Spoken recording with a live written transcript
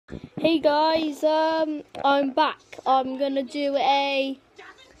Hey guys, I'm back. I'm gonna do a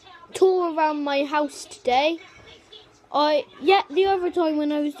tour around my house today. The other time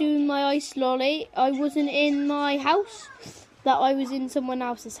when I was doing my ice lolly, I wasn't in my house. That I was in someone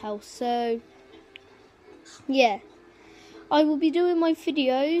else's house. So yeah, I will be doing my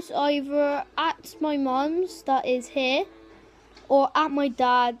videos either at my mum's, that is here, or at my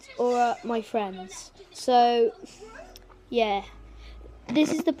dad's, or at my friend's. So yeah.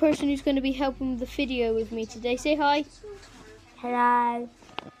 This is the person who's going to be helping the video with me today. Say hi. Hello.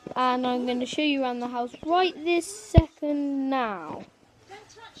 And I'm going to show you around the house right this second now.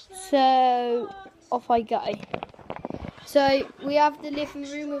 So, off I go. So, we have the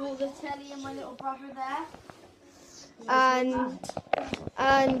living room with all the telly and my little brother there.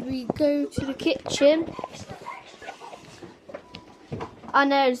 And we go to the kitchen.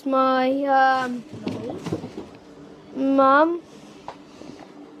 And there's my mum.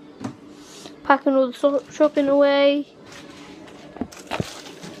 Packing all the shopping away.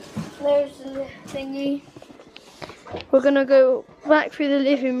 There's the thingy. We're gonna go back through the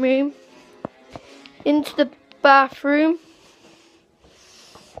living room into the bathroom.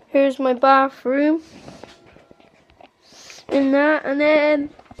 Here's my bathroom. In that, and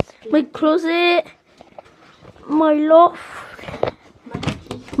then my closet, my loft,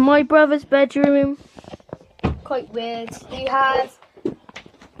 my brother's bedroom. Quite weird. He has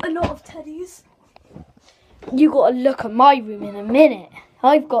a lot of teddies. You got to look at my room in a minute.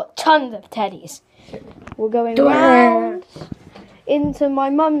 I've got tons of teddies. We're going round into my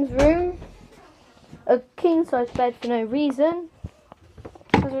mum's room. A king size bed for no reason.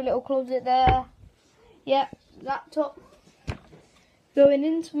 There's a little closet there. Yep, laptop. Going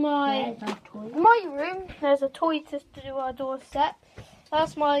into my room. There's a toy to do our doorstep.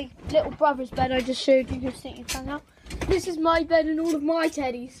 That's my little brother's bed I just showed you. You'll see you hang out. This is my bed and all of my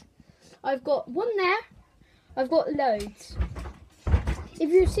teddies. I've got one there. I've got loads. If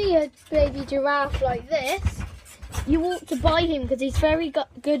you see a baby giraffe like this, you ought to buy him because he's very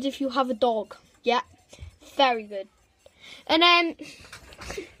good if you have a dog. Yeah, very good. And then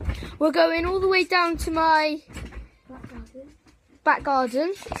we're going all the way down to my back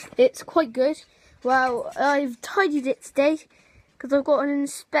garden. It's quite good. Well, I've tidied it today because I've got an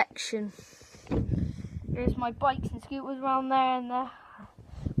inspection. There's my bikes and scooters around there, and the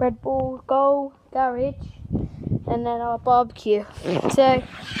Red Bull Go garage, and then our barbecue. So,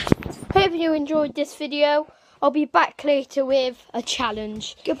 hope you enjoyed this video. I'll be back later with a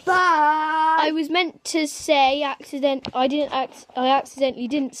challenge. Goodbye. I was meant to say I accidentally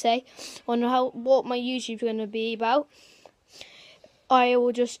didn't say on what my YouTube's going to be about. I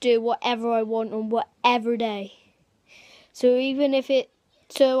will just do whatever I want on whatever day. So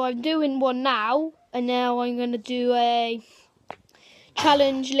I'm doing one now. And now I'm going to do a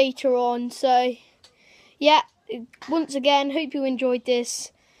challenge later on. So, yeah, once again, hope you enjoyed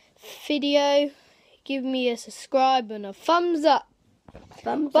this video. Give me a subscribe and a thumbs up.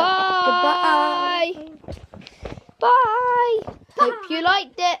 Thumbs Bye. up. Goodbye. Bye. Hope you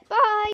liked it.